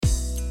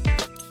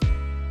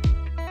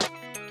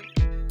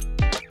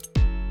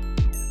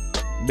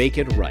Make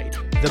It Right,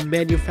 the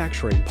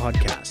manufacturing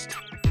podcast.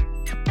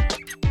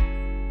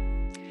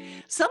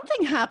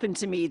 Something happened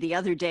to me the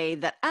other day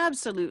that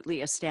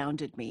absolutely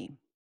astounded me.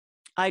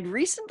 I'd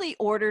recently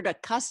ordered a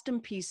custom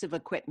piece of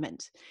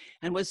equipment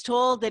and was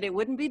told that it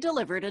wouldn't be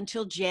delivered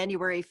until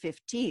January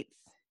 15th.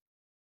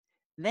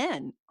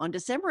 Then, on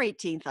December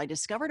 18th, I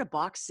discovered a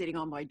box sitting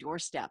on my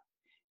doorstep,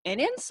 and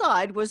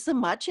inside was the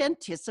much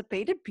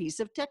anticipated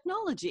piece of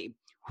technology.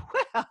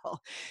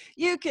 Well,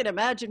 you can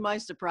imagine my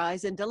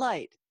surprise and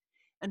delight.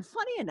 And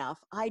funny enough,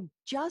 I'd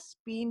just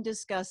been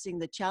discussing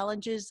the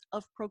challenges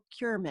of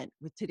procurement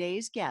with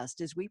today's guest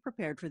as we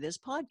prepared for this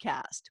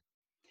podcast.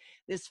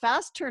 This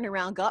fast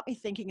turnaround got me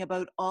thinking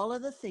about all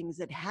of the things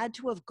that had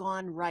to have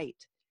gone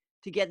right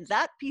to get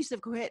that piece of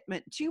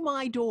equipment to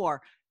my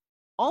door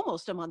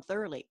almost a month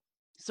early.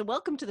 So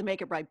welcome to the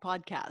Make It Right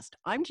podcast.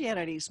 I'm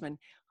Janet Eastman.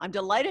 I'm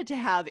delighted to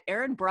have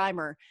Aaron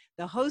Breimer,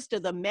 the host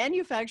of the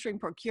Manufacturing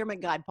Procurement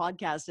Guide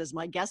podcast, as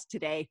my guest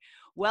today.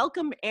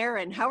 Welcome,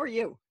 Aaron. How are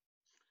you?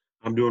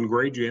 I'm doing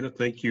great, Janet.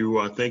 Thank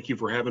you. Thank you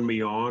for having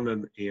me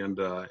on, and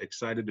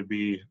excited to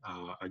be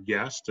a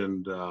guest,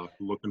 and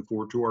looking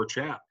forward to our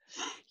chat.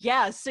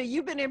 Yeah, so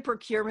you've been in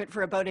procurement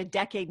for about a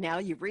decade now.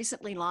 You've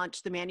recently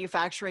launched the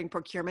Manufacturing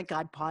Procurement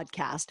Guide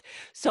podcast.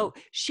 So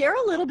share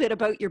a little bit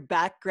about your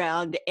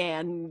background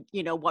and,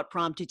 what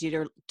prompted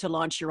you to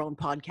launch your own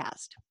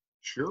podcast.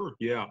 Sure.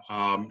 Yeah.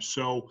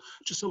 So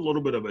just a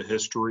little bit of a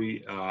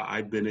history.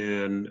 I've been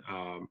in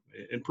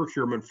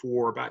procurement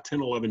for about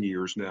 10, 11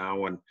 years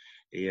now, and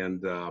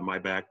my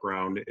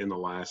background in the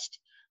last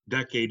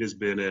decade has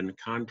been in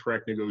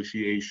contract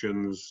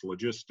negotiations,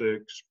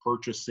 logistics,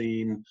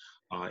 purchasing,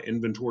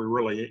 inventory,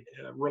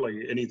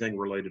 really anything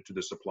related to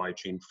the supply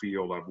chain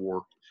field.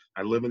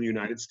 I live in the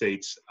United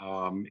States,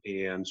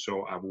 and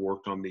so I've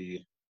worked on the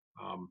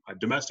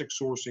domestic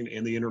sourcing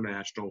and the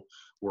international,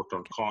 worked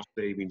on cost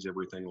savings,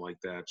 everything like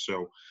that.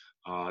 So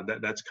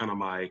that's kind of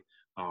my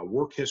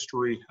work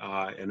history.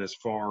 And as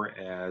far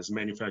as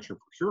manufacturing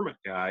procurement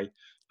guy,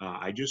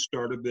 I just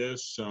started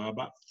this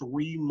about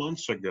 3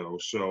 months ago,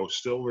 so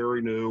still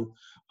very new.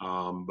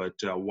 But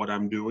what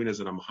I'm doing is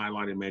that I'm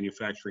highlighting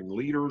manufacturing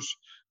leaders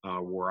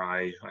where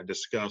I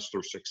discuss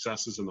their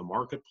successes in the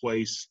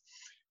marketplace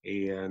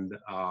and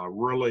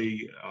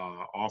really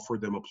offer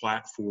them a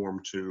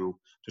platform to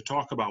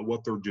talk about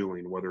what they're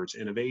doing, whether it's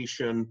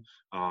innovation,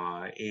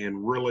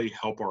 and really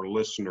help our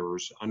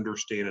listeners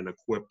understand and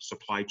equip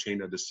supply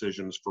chain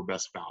decisions for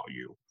best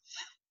value.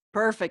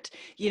 Perfect.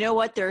 You know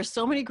what? There are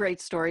so many great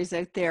stories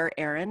out there,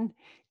 Aaron.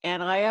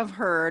 And I have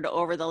heard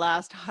over the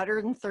last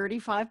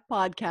 135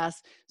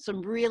 podcasts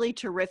some really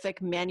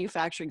terrific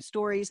manufacturing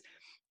stories.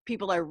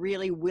 People are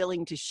really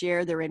willing to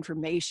share their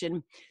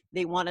information.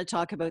 They want to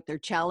talk about their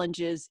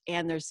challenges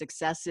and their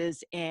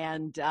successes.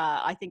 And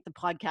I think the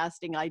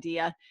podcasting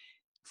idea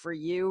for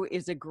you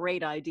is a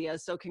great idea.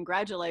 So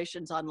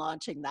congratulations on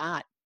launching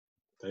that.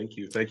 Thank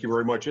you. Thank you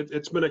very much.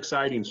 It's been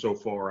exciting so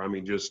far. I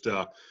mean, just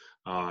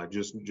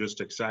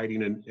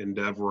exciting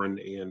endeavor,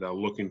 and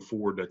looking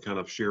forward to kind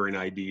of sharing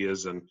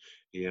ideas and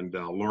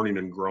learning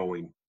and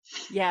growing.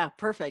 Yeah,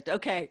 perfect.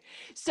 Okay.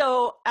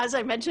 So as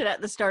I mentioned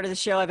at the start of the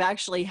show, I've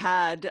actually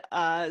had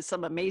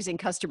some amazing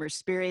customer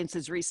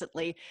experiences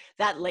recently.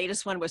 That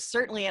latest one was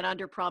certainly an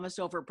under promise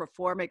over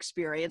perform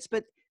experience,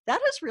 but that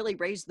has really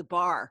raised the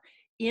bar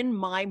in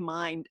my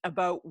mind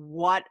about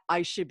what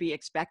I should be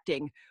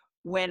expecting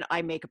when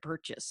I make a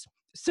purchase.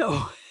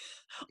 So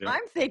Yeah.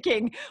 I'm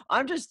thinking,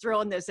 I'm just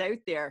throwing this out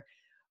there.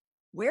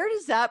 Where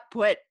does that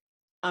put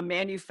a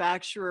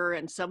manufacturer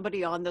and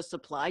somebody on the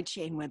supply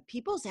chain when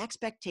people's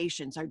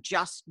expectations are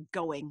just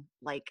going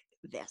like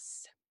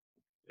this?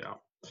 Yeah.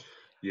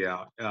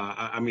 Yeah.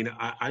 I mean,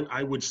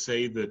 I would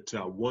say that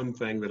one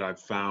thing that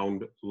I've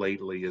found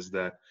lately is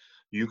that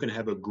you can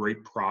have a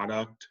great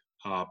product,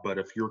 but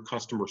if your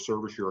customer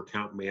service, your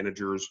account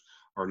managers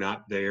are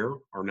not there,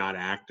 are not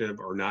active,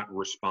 are not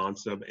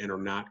responsive, and are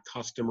not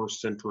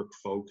customer-centric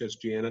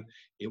focused, Janet,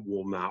 it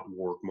will not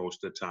work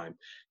most of the time.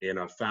 And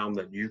I've found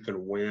that you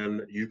can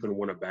win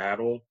a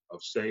battle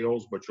of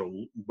sales, but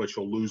you'll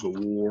lose a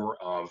war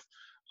of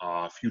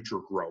future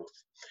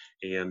growth.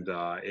 And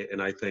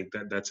I think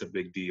that's a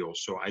big deal.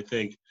 So I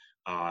think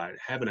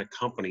having a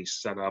company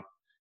set up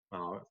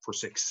for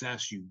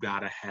success, you got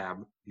to have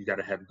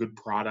good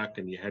product,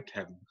 and you have to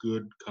have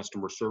good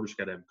customer service. You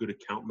got to have good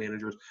account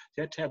managers.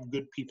 You have to have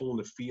good people in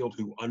the field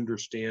who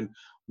understand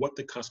what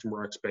the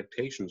customer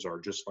expectations are.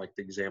 Just like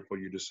the example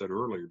you just said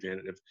earlier,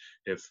 Janet.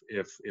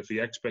 If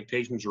the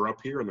expectations are up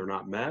here and they're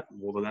not met,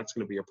 well, then that's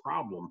going to be a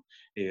problem.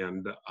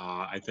 And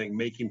I think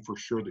making for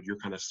sure that you're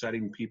kind of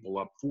setting people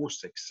up for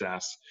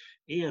success,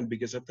 and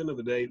because at the end of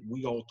the day,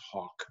 we all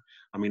talk.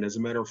 I mean, as a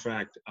matter of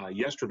fact,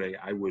 yesterday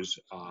I was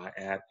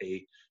at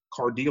a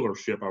car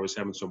dealership. I was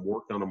having some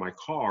work done on my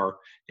car,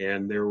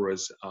 and there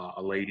was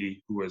a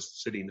lady who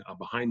was sitting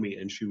behind me,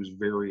 and she was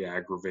very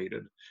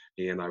aggravated.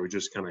 And I was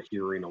just kind of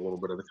hearing a little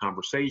bit of the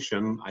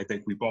conversation. I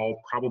think we've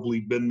all probably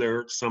been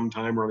there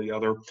sometime or the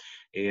other.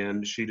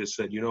 And she just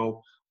said,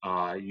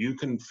 you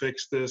can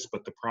fix this,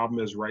 but the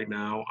problem is right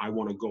now, I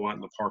want to go out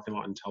in the parking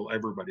lot and tell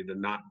everybody to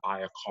not buy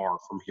a car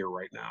from here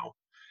right now.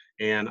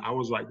 And I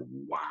was like,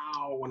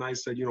 wow. When I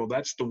said,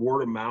 that's the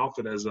word of mouth,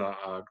 that as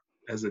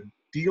a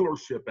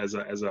dealership, as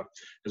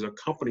a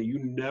company, you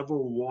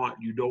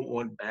don't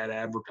want bad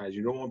advertising.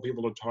 You don't want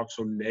people to talk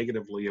so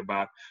negatively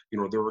about,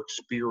 their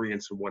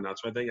experience and whatnot.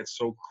 So I think it's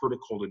so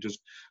critical to just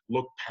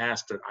look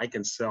past it. I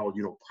can sell,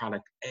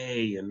 product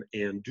A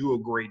and do a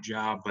great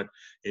job, but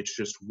it's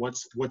just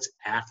what's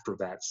after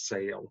that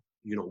sale.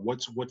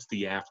 What's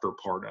the after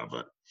part of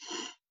it.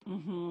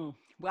 Mm-hmm.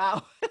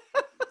 Wow.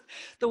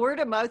 The word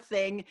of mouth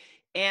thing,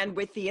 and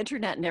with the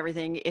internet and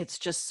everything, it's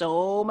just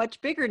so much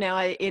bigger now.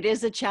 It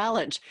is a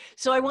challenge.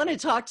 So I want to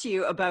talk to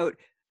you about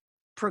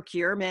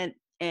procurement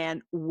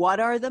and what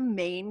are the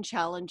main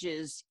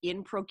challenges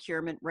in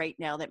procurement right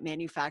now that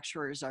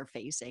manufacturers are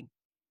facing?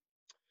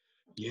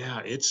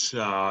 Yeah,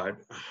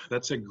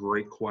 that's a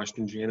great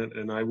question, Janet.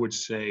 And I would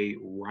say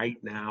right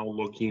now,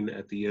 looking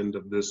at the end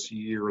of this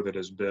year that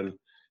has been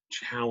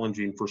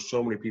challenging for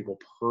so many people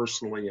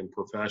personally and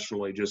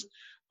professionally, just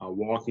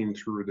walking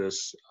through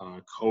this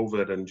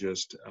COVID and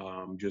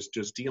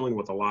just dealing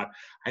with a lot.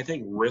 I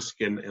think risk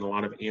and a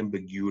lot of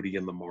ambiguity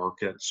in the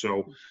market.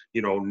 So,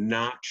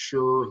 not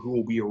sure who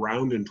will be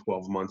around in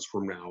 12 months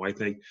from now. I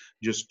think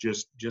just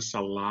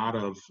a lot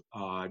of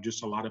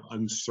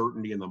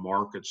uncertainty in the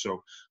market.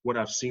 So what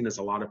I've seen is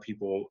a lot of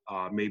people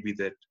maybe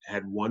that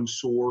had one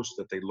source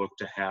that they look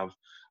to have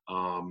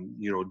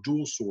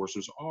dual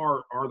sources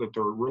are that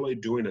they're really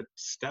doing a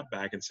step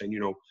back and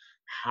saying,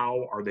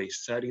 how are they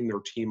setting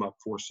their team up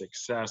for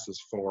success as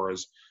far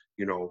as,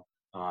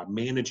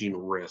 managing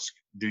risk?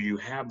 Do you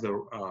have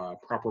the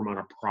proper amount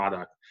of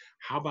product?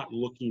 How about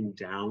looking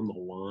down the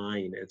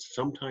line? It's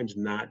sometimes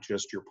not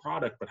just your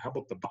product, but how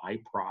about the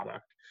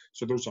byproduct?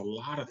 So there's a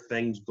lot of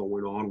things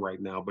going on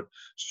right now, but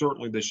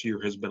certainly this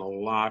year has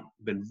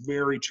been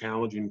very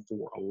challenging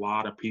for a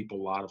lot of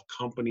people, a lot of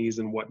companies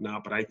and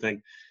whatnot. But I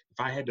think if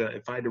I had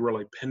to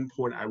really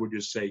pinpoint, I would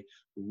just say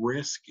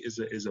risk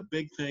is a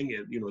big thing.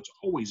 And, it's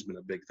always been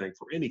a big thing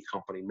for any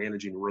company,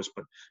 managing risk,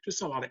 but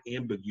just a lot of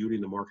ambiguity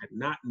in the market,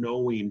 not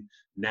knowing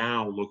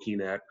now,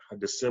 looking at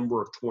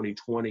December of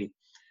 2020,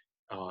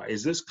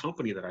 is this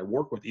company that I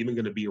work with even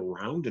going to be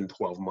around in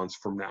 12 months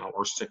from now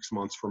or 6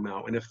 months from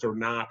now? And if they're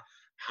not,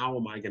 how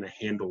am I going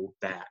to handle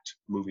that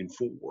moving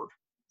forward?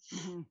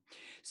 Mm-hmm.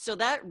 So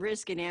that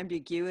risk and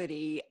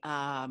ambiguity,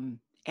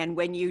 and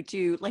when you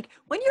do, like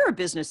when you're a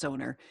business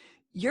owner,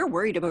 you're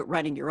worried about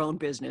running your own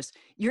business.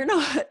 You're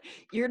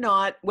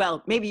not,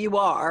 well, maybe you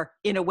are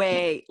in a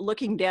way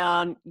looking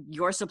down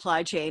your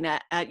supply chain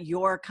at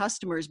your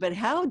customers, but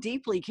how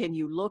deeply can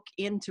you look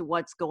into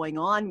what's going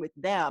on with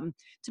them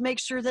to make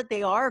sure that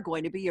they are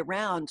going to be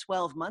around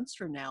 12 months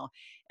from now?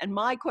 And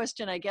my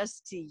question, I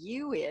guess, to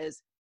you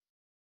is,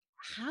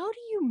 how do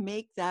you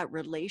make that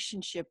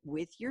relationship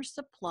with your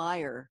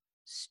supplier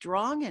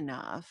strong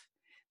enough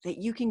that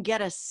you can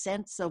get a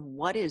sense of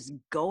what is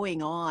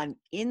going on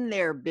in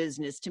their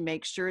business to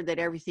make sure that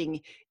everything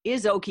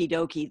is okie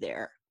dokie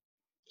there?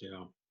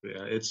 Yeah,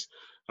 yeah, it's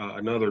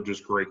another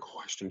just great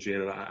question,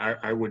 Janet.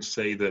 I would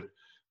say that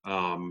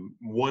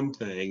one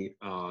thing,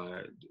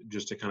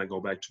 just to kind of go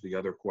back to the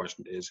other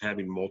question, is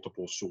having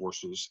multiple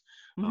sources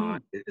Hmm.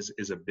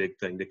 is a big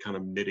thing to kind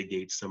of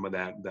mitigate some of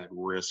that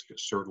risk,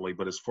 certainly.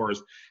 But as far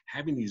as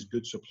having these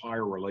good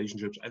supplier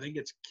relationships, I think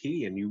it's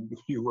key. And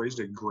you raised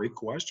a great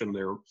question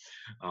there.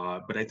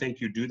 But I think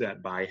you do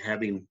that by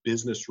having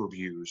business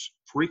reviews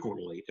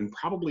frequently, and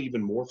probably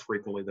even more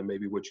frequently than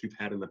maybe what you've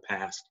had in the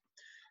past.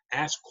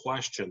 Ask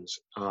questions,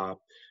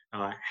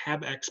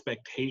 have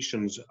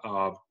expectations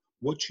of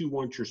what you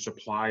want your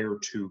supplier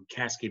to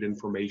cascade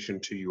information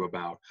to you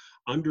about.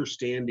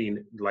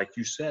 Understanding, like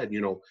you said,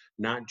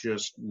 not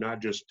just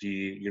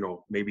the,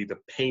 maybe the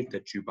paint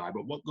that you buy,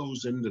 but what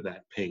goes into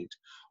that paint.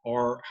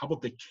 Or how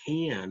about the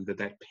can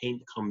that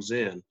paint comes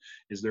in?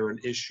 Is there an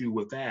issue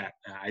with that?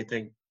 I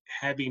think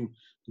having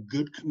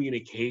good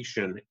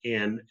communication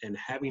and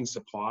having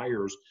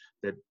suppliers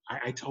that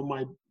I tell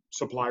my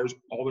suppliers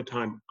all the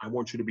time, I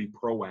want you to be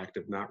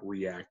proactive, not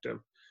reactive.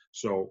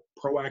 So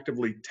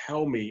proactively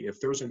tell me if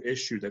there's an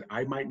issue that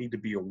I might need to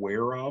be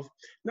aware of,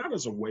 not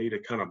as a way to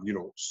kind of,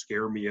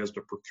 scare me as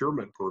the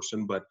procurement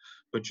person, but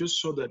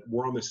just so that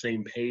we're on the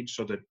same page,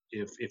 so that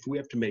if we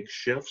have to make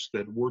shifts,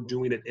 that we're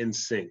doing it in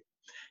sync.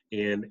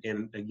 And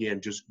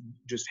again, just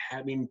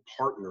having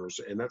partners.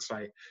 And that's,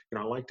 I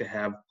like to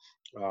have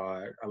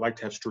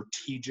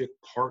strategic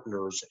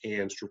partners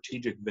and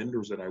strategic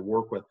vendors that I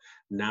work with,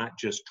 not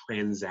just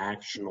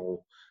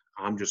transactional.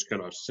 I'm just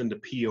going to send a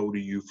PO to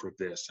you for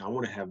this. I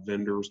want to have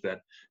vendors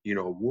that,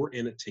 we're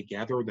in it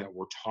together, that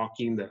we're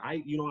talking, that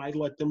I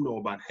let them know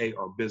about, hey,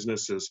 our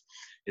business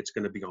it's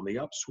going to be on the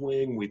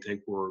upswing. We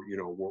think we're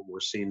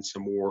seeing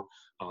some more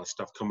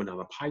stuff coming down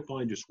the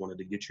pipeline. Just wanted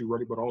to get you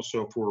ready, but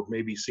also if we're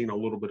maybe seeing a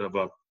little bit of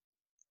a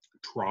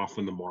trough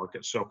in the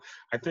market. So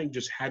I think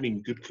just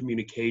having good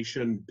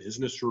communication,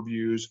 business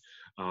reviews,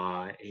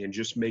 and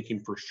just making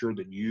for sure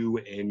that you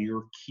and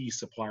your key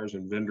suppliers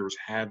and vendors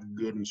have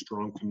good and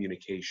strong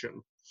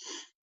communication.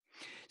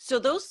 So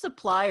those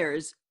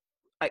suppliers,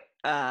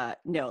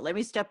 no, let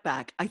me step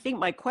back. I think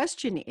my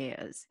question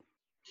is,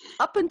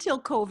 up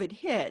until COVID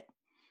hit,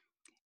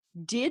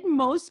 did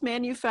most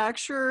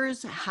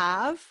manufacturers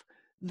have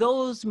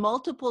those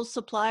multiple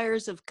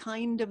suppliers of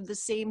kind of the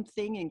same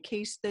thing in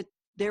case that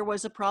there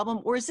was a problem?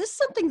 Or is this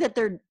something that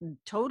they're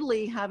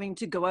totally having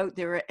to go out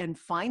there and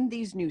find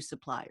these new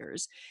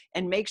suppliers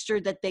and make sure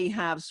that they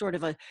have sort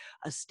of a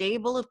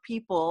stable of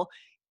people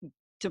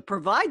to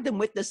provide them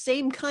with the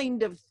same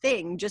kind of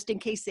thing just in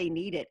case they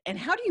need it? And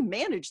how do you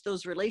manage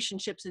those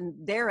relationships and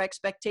their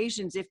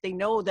expectations if they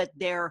know that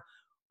they're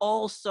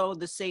also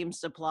the same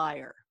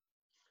supplier?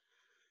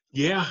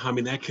 Yeah, I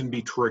mean that can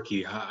be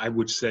tricky. I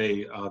would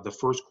say the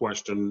first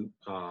question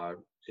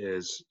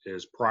is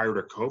prior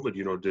to COVID.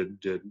 You know,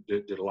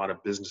 did a lot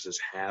of businesses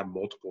have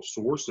multiple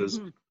sources?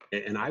 Mhm.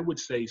 And I would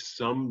say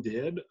some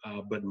did,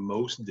 but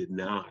most did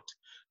not.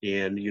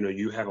 And you know,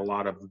 you had a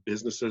lot of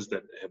businesses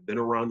that have been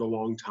around a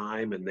long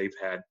time, and they've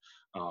had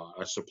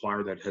a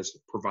supplier that has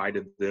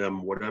provided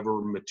them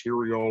whatever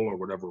material or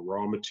whatever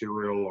raw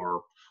material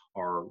or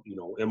you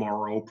know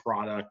MRO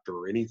product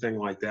or anything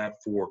like that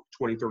for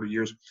 20, 30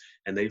 years,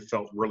 and they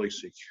felt really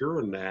secure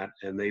in that,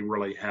 and they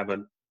really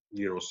haven't,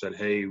 you know, said,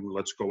 hey,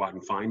 let's go out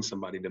and find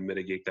somebody to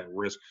mitigate that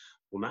risk.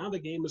 Well, now the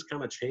game has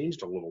kind of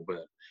changed a little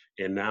bit,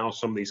 and now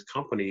some of these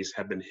companies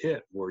have been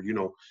hit where, you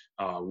know,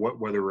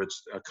 whether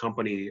it's a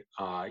company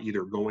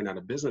either going out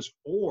of business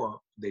or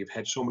they've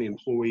had so many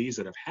employees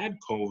that have had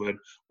COVID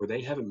where they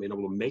haven't been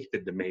able to make the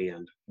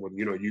demand. Well,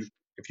 you know,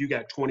 if you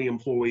got 20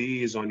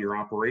 employees on your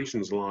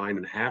operations line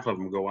and half of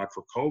them go out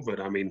for COVID,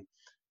 I mean,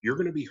 you're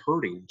going to be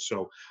hurting.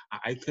 So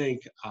I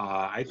think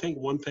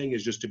one thing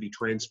is just to be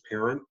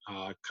transparent.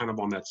 Kind of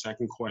on that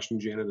second question,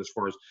 Janet, as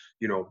far as,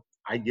 you know,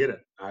 I get it.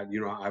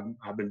 You know,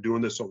 I've been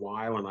doing this a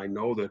while, and I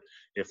know that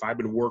if I've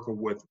been working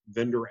with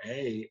vendor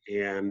A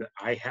and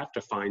I have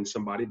to find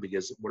somebody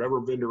because whatever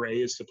vendor A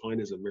is supplying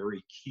is a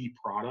very key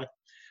product,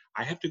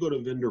 I have to go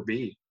to vendor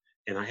B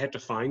and I have to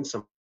find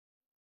some.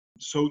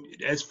 So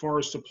as far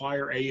as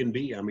supplier A and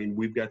B, I mean,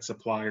 we've got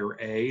supplier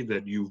A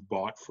that you've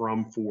bought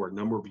from for a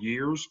number of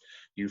years.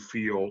 You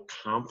feel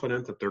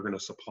confident that they're going to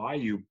supply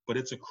you, but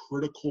it's a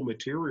critical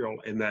material,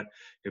 and that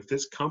if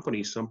this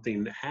company,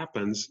 something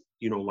happens,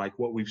 you know, like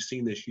what we've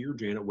seen this year,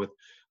 Janet, with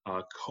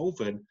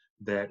COVID,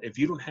 that if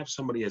you don't have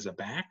somebody as a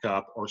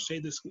backup, or say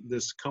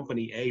this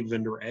company A,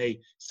 vendor A,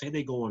 say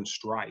they go on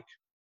strike,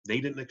 they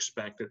didn't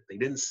expect it, they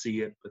didn't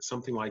see it, but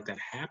something like that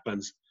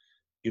happens,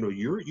 you know,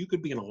 you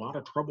could be in a lot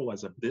of trouble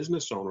as a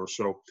business owner.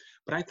 So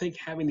but I think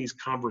having these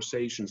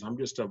conversations, I'm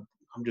just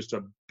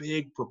a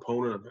big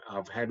proponent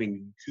of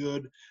having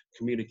good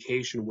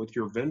communication with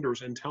your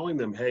vendors and telling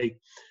them, hey,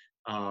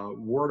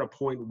 we're at a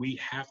point we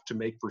have to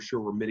make for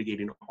sure we're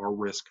mitigating our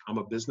risk. I'm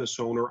a business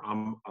owner,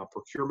 I'm a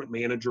procurement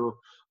manager,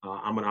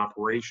 I'm an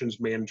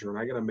operations manager, and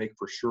I got to make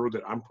for sure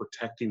that I'm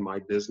protecting my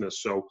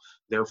business. So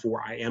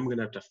therefore I am going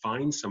to have to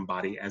find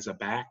somebody as a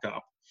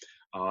backup.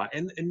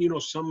 And you know,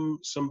 some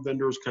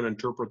vendors can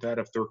interpret that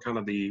if they're kind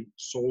of the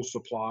sole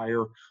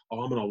supplier,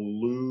 oh, I'm going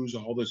to lose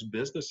all this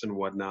business and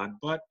whatnot.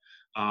 But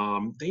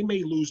they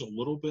may lose a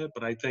little bit,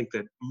 but I think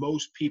that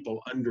most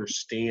people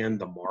understand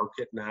the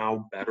market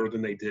now better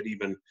than they did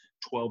even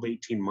 12,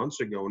 18 months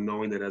ago,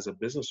 knowing that as a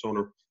business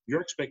owner,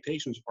 your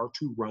expectations are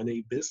to run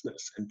a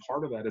business. And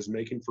part of that is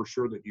making for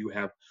sure that you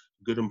have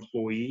good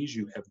employees,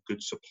 you have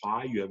good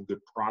supply, you have good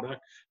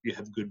product, you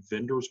have good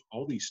vendors,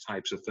 all these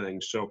types of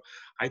things. So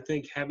I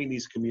think having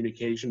these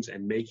communications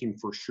and making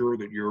for sure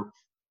that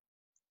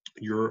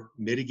you're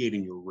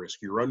mitigating your risk,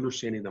 you're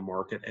understanding the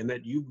market, and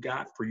that you've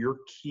got for your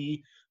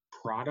key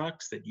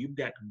products that you've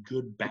got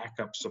good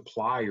backup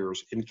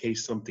suppliers in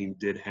case something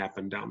did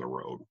happen down the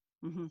road.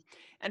 Hmm.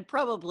 And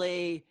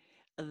probably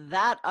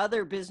that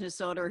other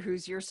business owner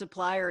who's your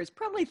supplier is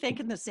probably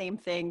thinking the same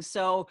thing.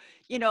 So,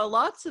 you know,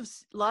 lots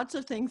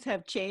of things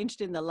have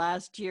changed in the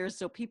last year.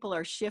 So people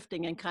are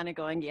shifting and kind of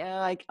going,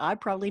 yeah, I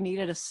probably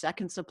needed a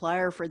second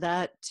supplier for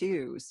that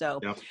too. So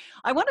Yep.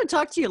 I want to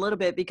talk to you a little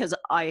bit because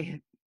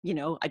you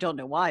know, I don't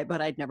know why,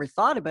 but I'd never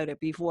thought about it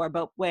before.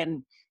 But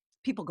when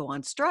people go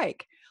on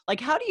strike, like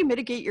how do you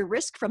mitigate your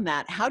risk from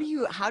that? How do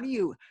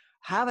you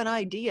have an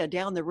idea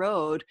down the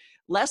road,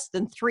 less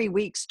than 3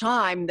 weeks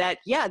time, that,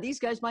 yeah, these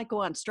guys might go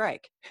on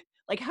strike?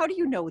 Like, how do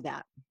you know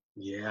that?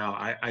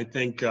 Yeah, I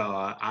think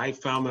I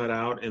found that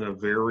out in a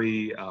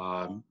very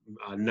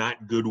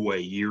not good way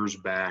years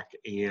back,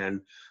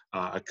 and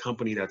a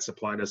company that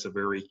supplied us a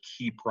very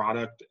key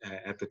product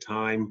at the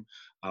time,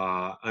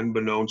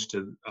 unbeknownst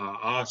to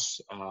us,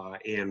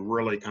 and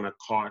really kind of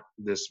caught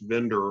this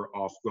vendor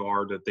off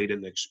guard that they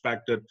didn't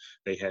expect it.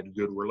 They had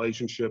good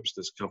relationships.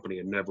 This company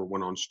had never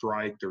went on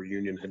strike. Their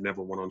union had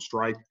never went on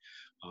strike,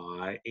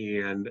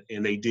 and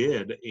they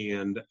did,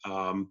 and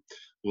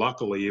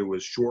luckily it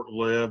was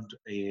short-lived,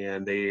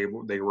 and they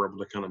were able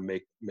to kind of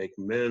make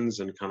amends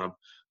and kind of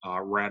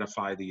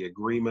ratify the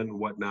agreement and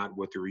whatnot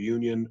with their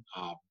union.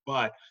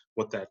 But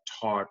what that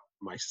taught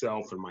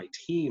myself and my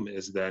team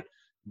is that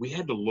we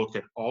had to look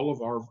at all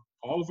of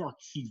our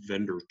key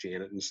vendors,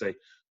 Janet, and say,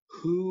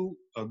 who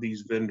of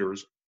these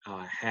vendors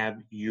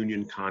have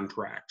union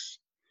contracts?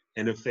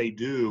 And if they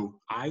do,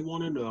 I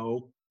want to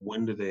know,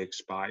 when do they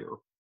expire?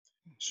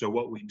 So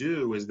what we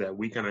do is that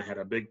we kind of had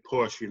a big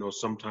push.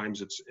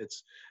 Sometimes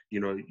it's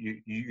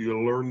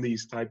you learn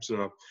these types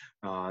of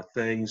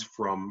things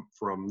from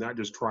not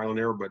just trial and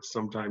error, but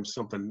sometimes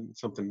something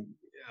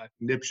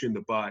nips you in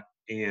the butt,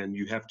 and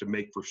you have to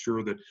make for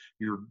sure that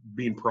you're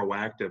being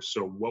proactive.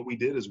 So what we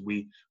did is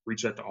we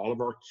reached out to all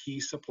of our key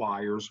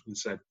suppliers and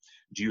said,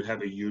 do you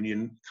have a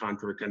union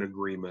contract and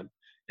agreement?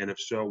 And if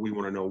so, we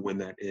want to know when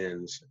that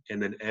ends. And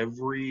then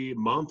every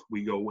month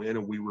we go in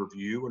and we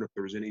review. And if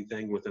there's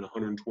anything within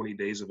 120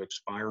 days of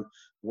expiring,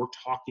 we're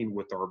talking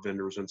with our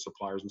vendors and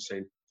suppliers and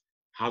saying,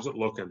 how's it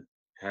looking?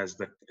 Has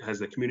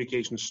the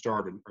communication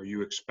started? Are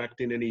you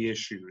expecting any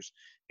issues?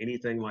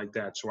 Anything like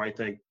that? So I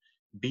think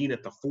being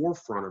at the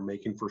forefront and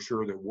making for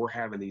sure that we're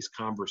having these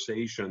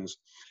conversations,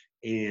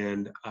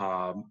 and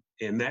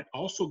that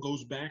also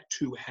goes back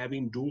to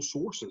having dual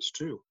sources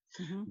too.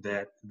 Mm-hmm.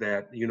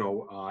 That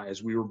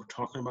as we were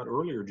talking about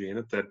earlier,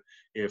 Janet, that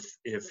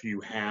if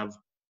you have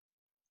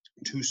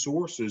two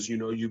sources,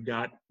 you've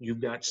got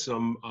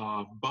some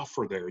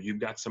buffer there. You've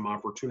got some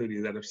opportunity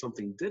that if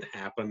something did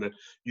happen, that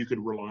you could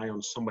rely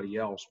on somebody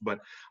else. But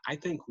I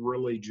think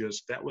really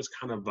just that was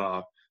kind of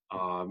a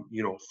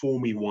fool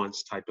me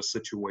once type of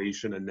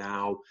situation, and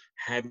now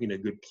having a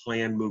good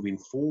plan moving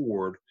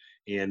forward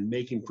and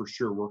making for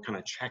sure we're kind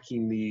of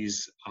checking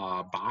these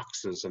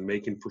boxes and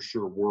making for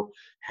sure we're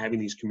having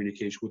these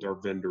communication with our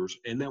vendors,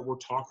 and that we're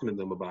talking to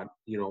them about,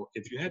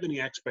 if you have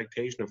any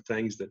expectation of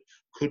things that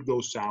could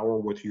go sour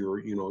with your,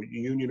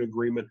 union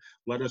agreement,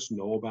 let us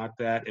know about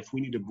that. If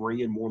we need to bring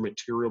in more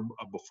material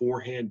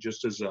beforehand,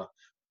 just as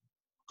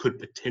could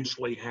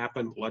potentially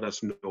happen, let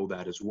us know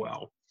that as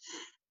well.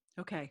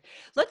 Okay.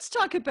 Let's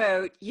talk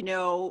about,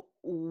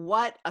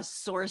 what a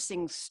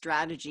sourcing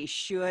strategy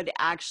should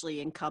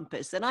actually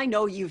encompass. And I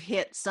know you've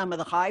hit some of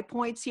the high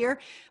points here,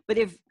 but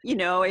if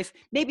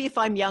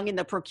I'm young in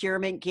the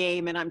procurement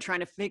game and I'm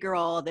trying to figure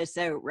all of this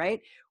out, right?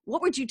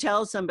 What would you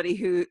tell somebody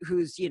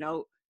who's,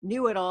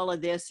 new at all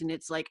of this, and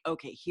it's like,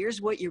 okay,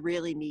 here's what you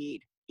really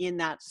need in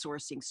that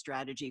sourcing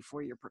strategy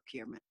for your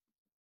procurement?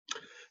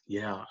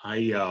 Yeah,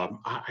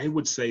 I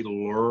would say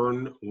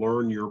learn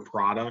your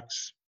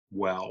products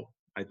well.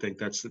 I think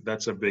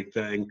that's a big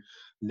thing.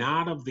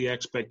 Not of the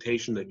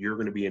expectation that you're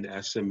going to be an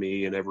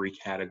SME in every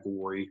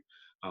category,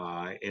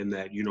 and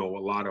that a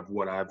lot of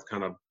what I've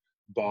kind of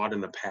bought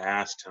in the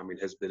past, I mean,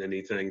 has been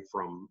anything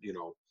from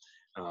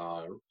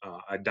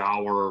a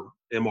dollar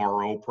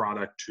MRO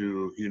product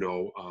to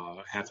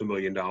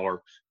 $500,000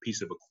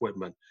 piece of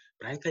equipment.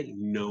 But I think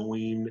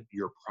knowing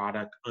your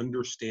product,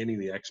 understanding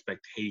the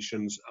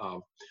expectations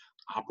of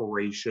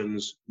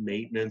operations,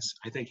 maintenance,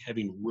 I think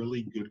having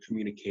really good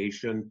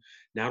communication.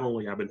 Not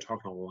only I've been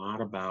talking a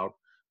lot about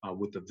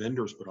with the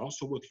vendors, but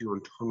also with your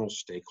internal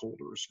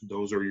stakeholders.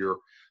 Those are your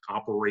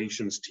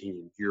operations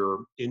team,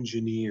 your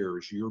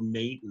engineers, your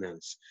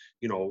maintenance.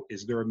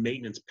 Is there a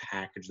maintenance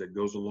package that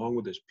goes along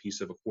with this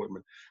piece of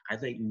equipment? I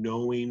think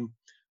knowing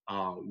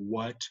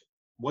what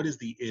is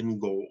the end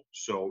goal.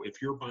 So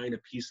if you're buying a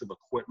piece of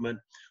equipment,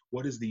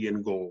 what is the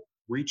end goal?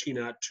 Reaching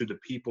out to the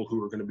people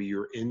who are going to be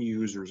your end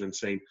users and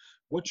saying,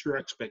 what's your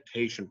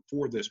expectation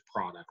for this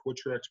product?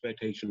 What's your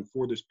expectation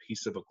for this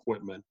piece of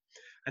equipment?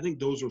 I think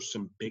those are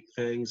some big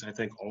things. I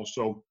think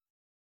also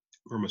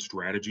from a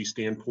strategy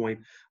standpoint,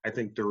 I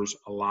think there's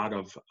a lot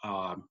of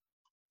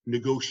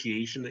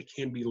negotiation that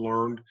can be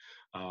learned.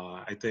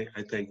 I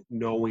think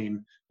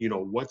knowing,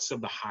 what's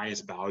of the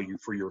highest value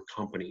for your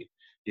company.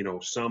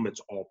 Some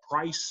it's all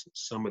price,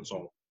 some it's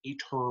all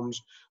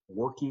terms,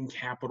 working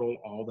capital,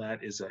 all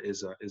that is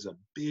a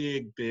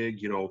big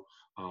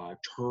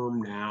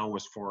term now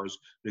as far as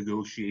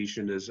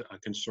negotiation is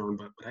concerned.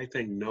 But I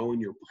think knowing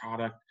your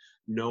product,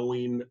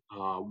 knowing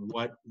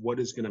what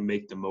is going to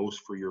make the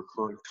most for your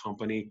current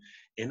company,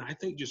 and I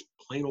think just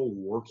plain old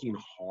working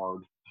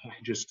hard.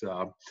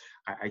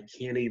 I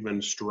can't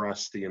even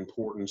stress the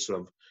importance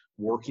of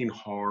working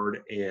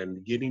hard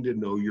and getting to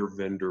know your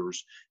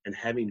vendors and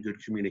having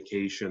good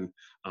communication.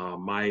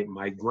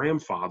 My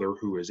grandfather,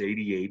 who is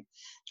 88,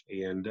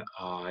 and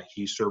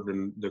he served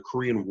in the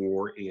Korean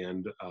War,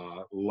 and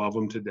love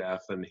him to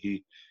death. And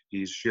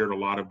he's shared a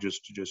lot of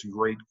just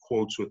great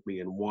quotes with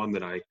me, and one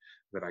that I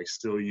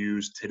still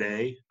use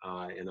today,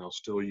 and I'll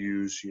still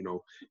use,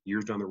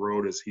 years down the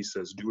road, is he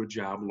says, "Do a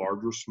job,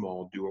 large or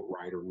small, do it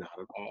right or not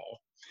at all."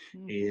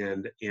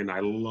 And I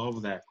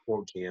love that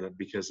quote, Janet,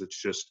 because it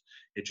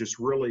just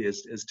really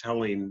is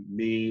telling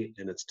me,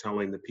 and it's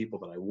telling the people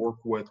that I work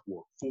for,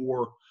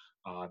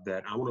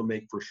 that I want to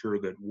make for sure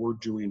that we're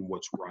doing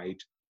what's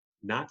right,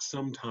 not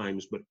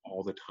sometimes, but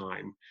all the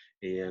time.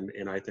 And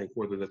I think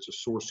whether that's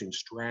a sourcing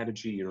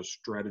strategy,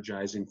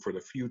 strategizing for the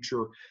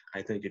future,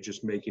 I think it's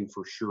just making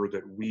for sure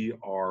that we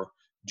are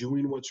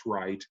doing what's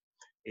right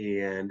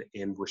and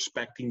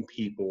respecting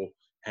people,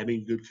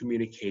 having good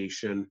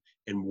communication,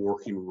 and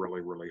working really,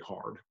 really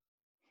hard.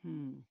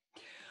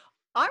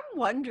 I'm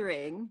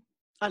wondering,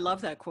 I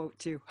love that quote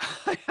too.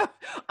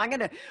 I'm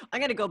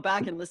gonna go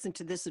back and listen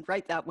to this and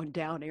write that one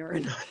down,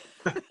 Aaron.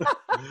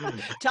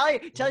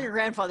 Tell your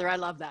grandfather I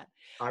love that.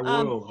 I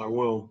Um, will. I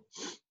will.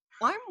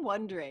 I'm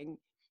wondering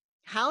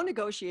how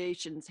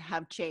negotiations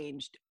have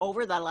changed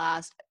over the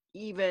last,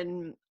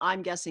 even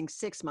I'm guessing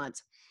 6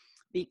 months,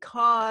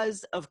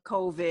 because of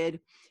COVID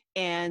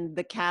and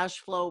the cash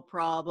flow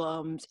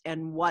problems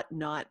and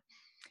whatnot.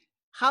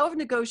 How have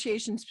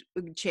negotiations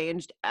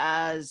changed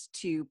as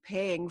to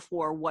paying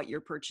for what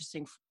you're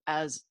purchasing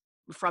as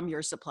from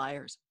your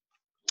suppliers?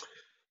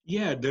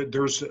 Yeah,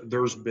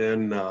 there's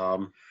been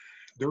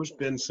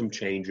some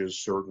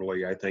changes,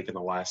 certainly, I think, in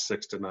the last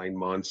 6 to 9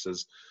 months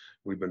as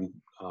we've been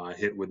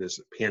hit with this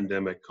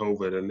pandemic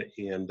COVID.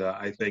 And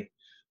I think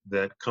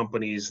that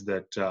companies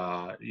that,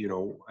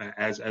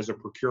 as a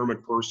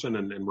procurement person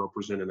and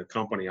representing a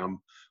company, I'm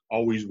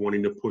always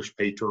wanting to push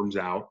pay terms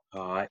out,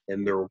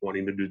 and they're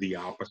wanting to do the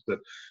opposite.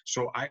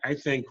 So I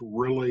think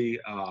really,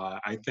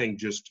 I think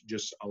just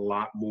a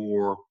lot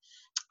more,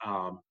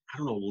 I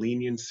don't know,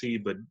 leniency,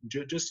 but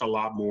just a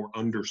lot more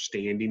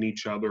understanding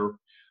each other,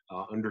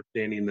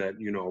 understanding that,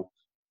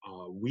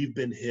 we've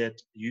been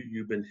hit,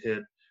 you've been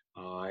hit.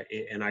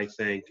 And I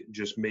think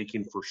just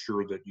making for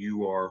sure that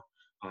you are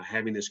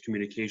having this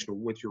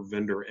communication with your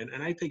vendor.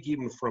 And I think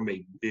even from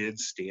a bid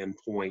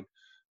standpoint,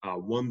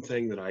 one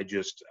thing that I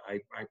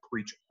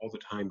preach all the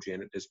time,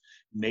 Janet, is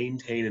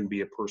maintain and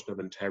be a person of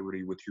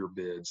integrity with your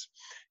bids.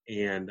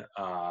 And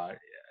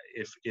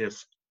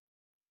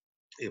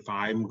if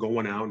I'm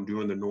going out and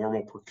doing the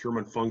normal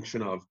procurement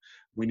function of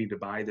we need to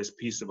buy this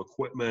piece of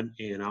equipment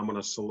and I'm going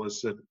to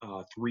solicit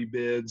 3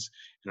 bids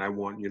and I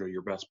want,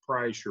 your best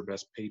price, your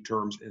best pay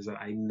terms, is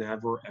that I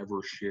never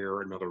ever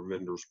share another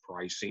vendor's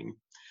pricing.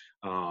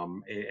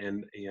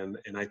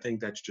 And I think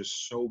that's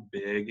just so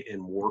big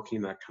in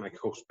working. That kind of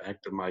goes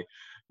back to my,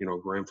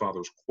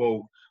 grandfather's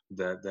quote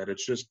that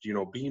it's just,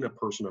 being a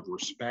person of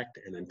respect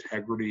and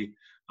integrity,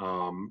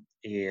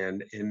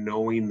 and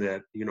knowing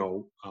that,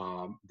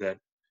 that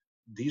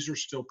these are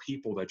still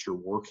people that you're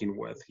working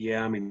with.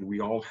 Yeah, I mean, we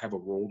all have a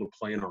role to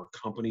play in our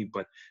company,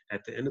 but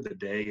at the end of the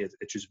day,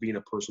 it's just being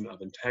a person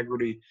of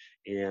integrity,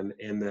 and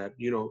that,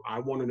 I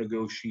want to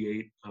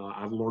negotiate.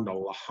 I've learned a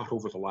lot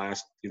over the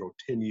last,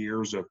 10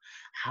 years of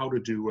how to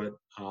do it.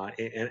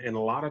 And a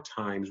lot of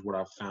times what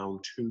I've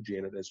found too,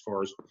 Janet, as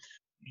far as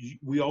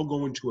we all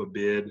go into a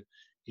bid,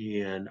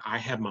 and I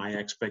have my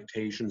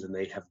expectations and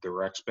they have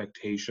their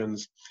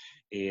expectations.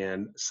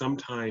 And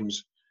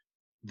sometimes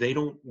they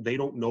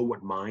don't know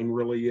what mine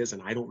really is,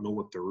 and I don't know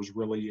what theirs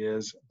really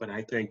is. But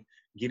I think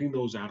getting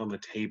those out on the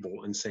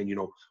table and saying,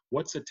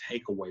 what's a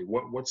takeaway,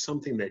 what's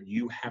something that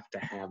you have to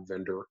have,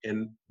 vendor,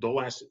 and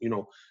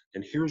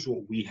and here's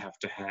what we have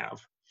to have.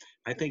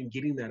 I think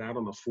getting that out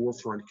on the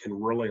forefront can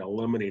really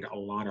eliminate a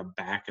lot of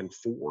back and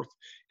forth.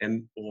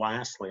 And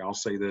lastly, I'll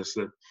say this,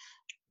 that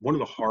one of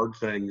the hard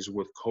things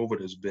with COVID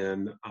has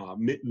been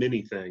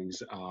many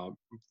things,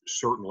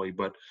 certainly,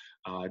 but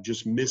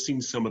just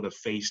missing some of the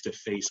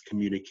face-to-face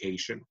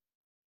communication.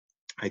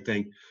 I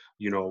think,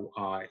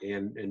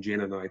 and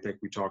Janet and I think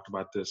we talked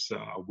about this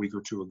a week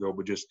or two ago,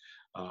 but just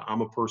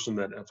I'm a person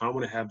that if I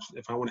want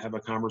to have a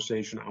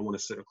conversation, I want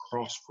to sit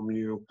across from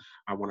you.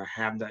 I want to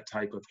have that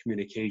type of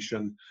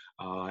communication,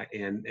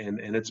 and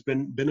it's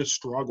been a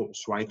struggle.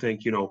 So I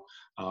think,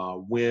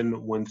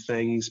 when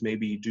things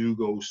maybe do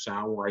go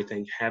sour, I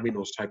think having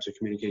those types of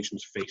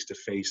communications face to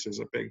face is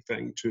a big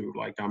thing too.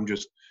 Like I'm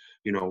just,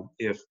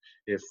 if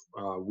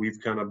we've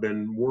kind of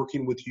been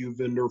working with you,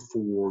 vendor,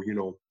 for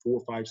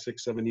 4, 5,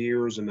 6, 7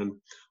 years, and then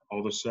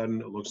all of a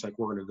sudden it looks like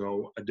we're going to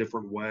go a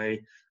different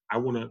way, I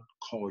want to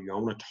call you. I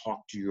want to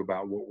talk to you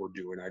about what we're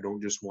doing. I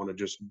don't just want to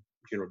just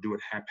do it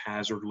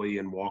haphazardly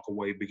and walk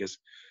away, because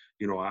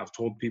I've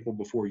told people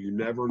before, you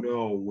never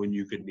know when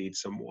you could need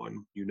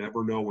someone. You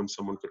never know when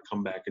someone could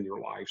come back in your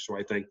life. So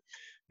I think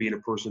being a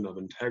person of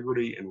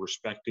integrity and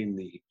respecting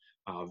the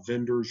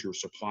vendors, your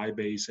supply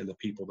base, and the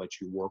people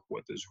that you work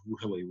with is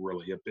really,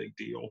 really a big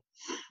deal.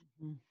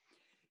 Mhm.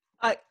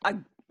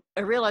 I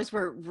realize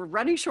we're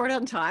running short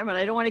on time, and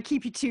I don't want to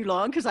keep you too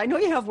long because I know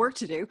you have work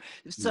to do.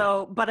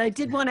 So, but I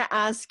did want to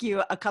ask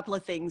you a couple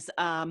of things.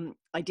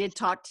 I did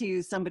talk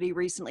to somebody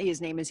recently. His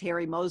name is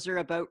Harry Moser,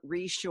 about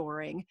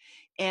reshoring,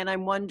 and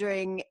I'm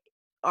wondering,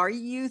 are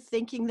you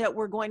thinking that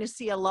we're going to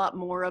see a lot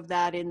more of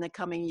that in the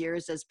coming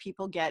years as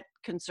people get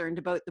concerned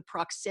about the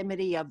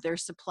proximity of their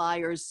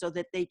suppliers so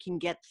that they can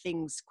get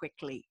things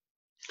quickly?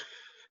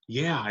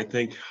 Yeah, I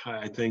think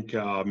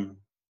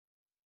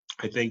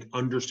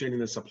understanding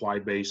the supply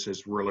base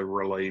has really,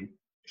 really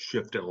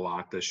shifted a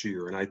lot this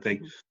year. And I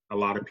think a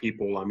lot of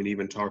people, I mean,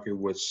 even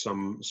talking with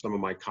some of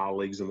my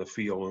colleagues in the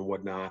field and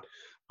whatnot,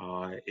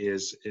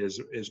 is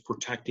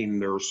protecting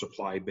their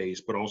supply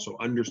base, but also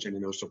understanding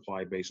their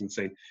supply base and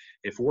saying,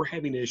 if we're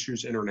having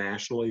issues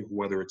internationally,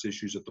 whether it's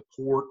issues at the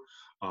port,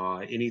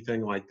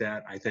 anything like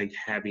that, I think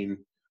having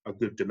a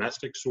good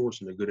domestic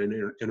source and a good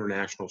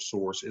international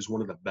source is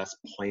one of the best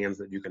plans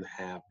that you can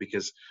have,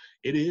 because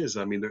it is,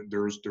 I mean,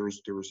 there's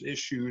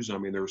issues. I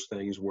mean, there's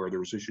things where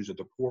there's issues at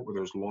the port where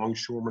there's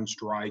longshoreman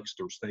strikes,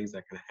 there's things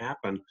that can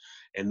happen.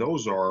 And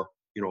those are,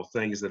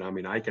 things that, I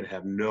mean, I could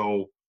have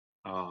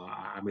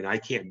I mean, I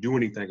can't do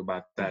anything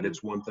about that. Mm-hmm.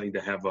 It's one thing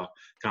to have a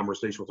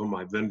conversation with one of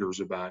my vendors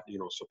about,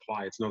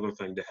 supply. It's another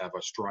thing to have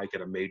a strike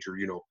at a major,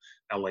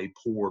 LA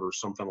port or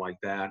something like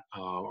that,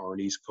 or an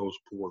East Coast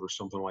port or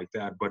something like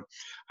that. But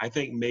I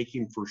think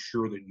making for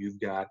sure that you've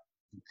got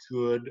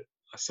good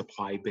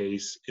supply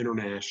base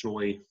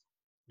internationally,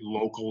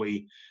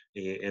 locally,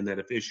 and that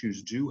if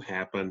issues do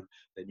happen,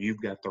 that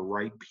you've got the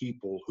right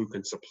people who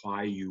can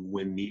supply you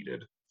when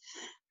needed.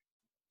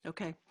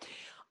 Okay.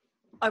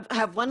 I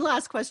have one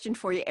last question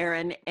for you,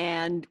 Aaron,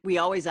 and we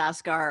always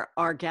ask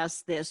our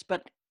guests this,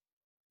 but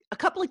a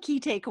couple of key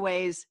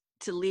takeaways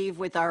to leave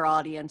with our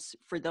audience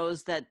for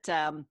those that,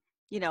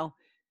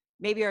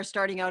 maybe are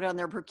starting out on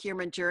their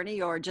procurement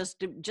journey or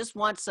just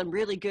want some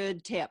really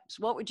good tips.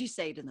 What would you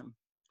say to them?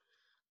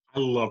 I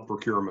love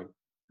procurement,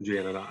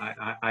 Janet.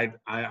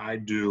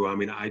 I do. I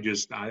mean, I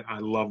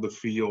love the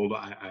field.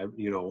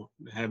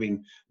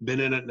 Having been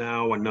in it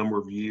now a number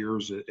of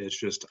years, it's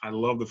just, I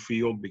love the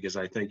field because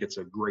I think it's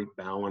a great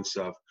balance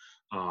of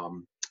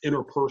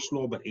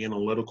interpersonal but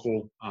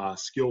analytical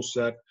skill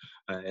set,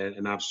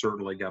 and I've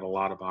certainly got a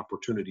lot of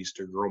opportunities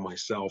to grow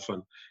myself.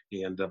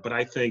 But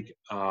I think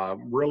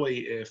really,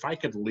 if I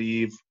could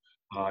leave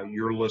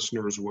your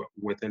listeners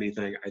with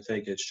anything, I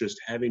think it's just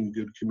having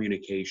good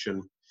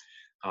communication.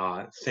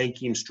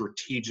 Thinking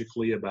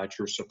strategically about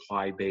your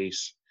supply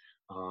base,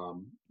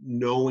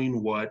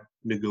 knowing what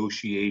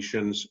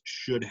negotiations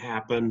should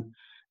happen.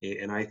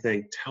 And I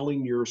think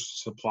telling your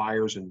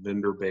suppliers and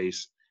vendor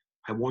base,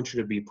 I want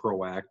you to be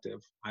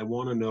proactive. I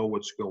want to know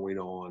what's going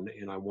on,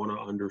 and I want to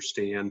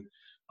understand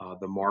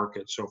the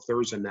market. So if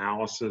there's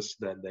analysis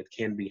that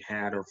can be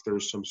had, or if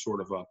there's some sort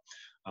of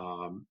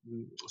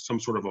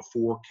a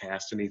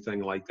forecast,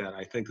 anything like that,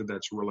 I think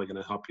that's really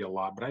going to help you a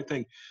lot. But I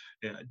think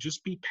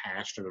just be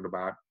passionate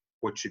about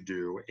what you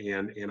do,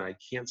 and I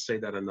can't say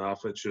that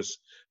enough. It's just,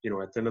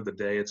 at the end of the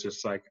day, it's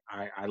just like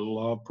I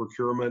love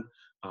procurement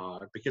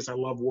because I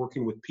love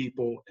working with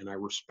people, and I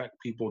respect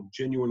people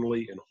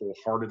genuinely and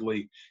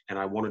wholeheartedly, and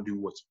I want to do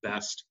what's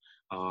best.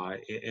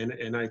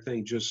 And I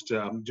think just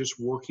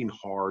working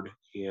hard,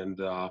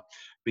 and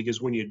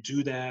because when you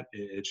do that,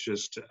 it's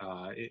just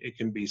it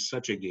can be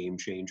such a game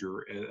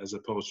changer as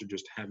opposed to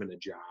just having a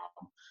job.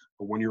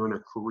 But when you're in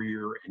a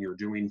career and you're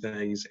doing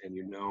things, and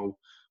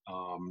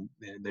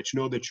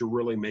that you're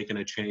really making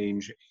a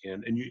change,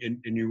 and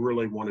you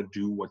really want to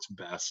do what's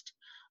best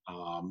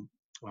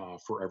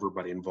for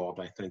everybody involved,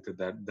 I think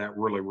that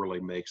really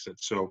makes it.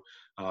 So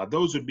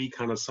those would be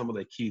kind of some of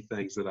the key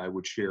things that I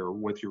would share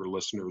with your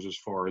listeners, as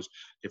far as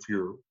if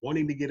you're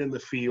wanting to get in the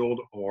field,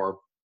 or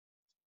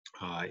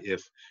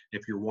if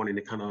you're wanting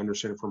to kind of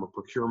understand it from a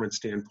procurement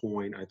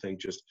standpoint. I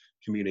think just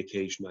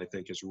communication, I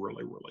think, is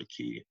really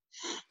key.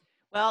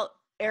 Well,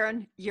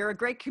 Aaron, you're a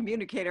great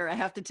communicator. I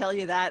have to tell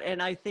you that.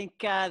 And I think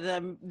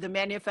the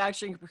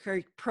Manufacturing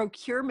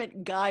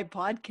Procurement Guy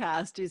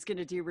podcast is going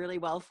to do really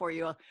well for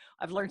you.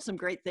 I've learned some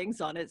great things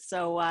on it.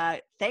 So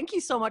thank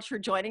you so much for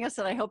joining us,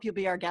 and I hope you'll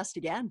be our guest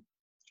again.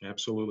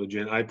 Absolutely,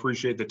 Jen. I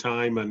appreciate the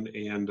time, and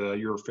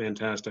you're a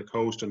fantastic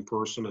host and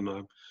person,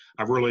 and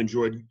I've really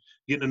enjoyed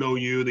getting to know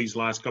you these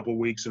last couple of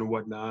weeks and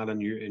whatnot,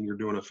 and you're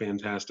doing a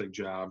fantastic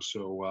job.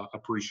 So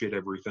appreciate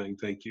everything.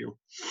 Thank you.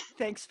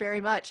 Thanks very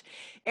much.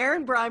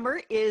 Aaron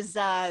Breimer is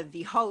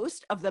the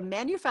host of the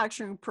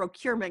Manufacturing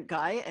Procurement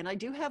Guy, and I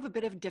do have a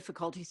bit of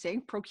difficulty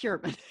saying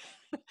procurement.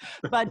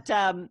 But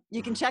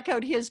you can check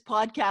out his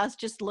podcast.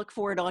 Just look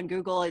for it on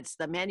Google. It's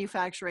the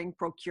Manufacturing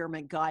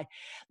Procurement Guy.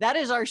 That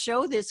is our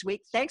show this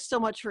week. Thanks so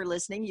much for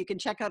listening. You can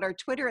check out our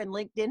Twitter and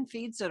LinkedIn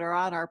feeds that are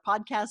on our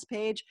podcast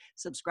page.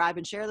 Subscribe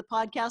and share the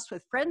podcast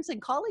with friends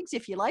and colleagues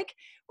if you like.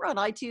 We're on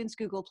iTunes,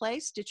 Google Play,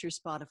 Stitcher,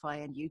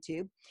 Spotify, and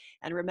YouTube.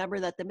 And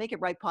remember that the Make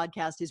It Right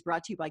podcast is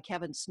brought to you by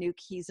Kevin Snook.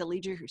 He's a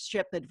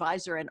leadership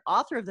advisor and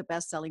author of the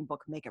best-selling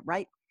book, Make It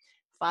Right: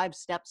 5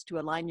 Steps to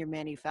Align Your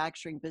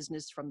Manufacturing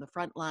Business from the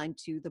Front Line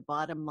to the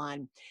Bottom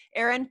Line.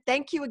 Aaron,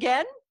 thank you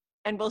again,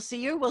 and we'll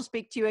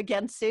speak to you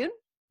again soon.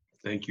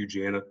 Thank you,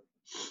 Janet.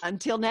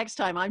 Until next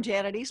time, I'm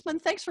Janet Eastman.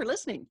 Thanks for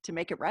listening to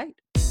Make It Right.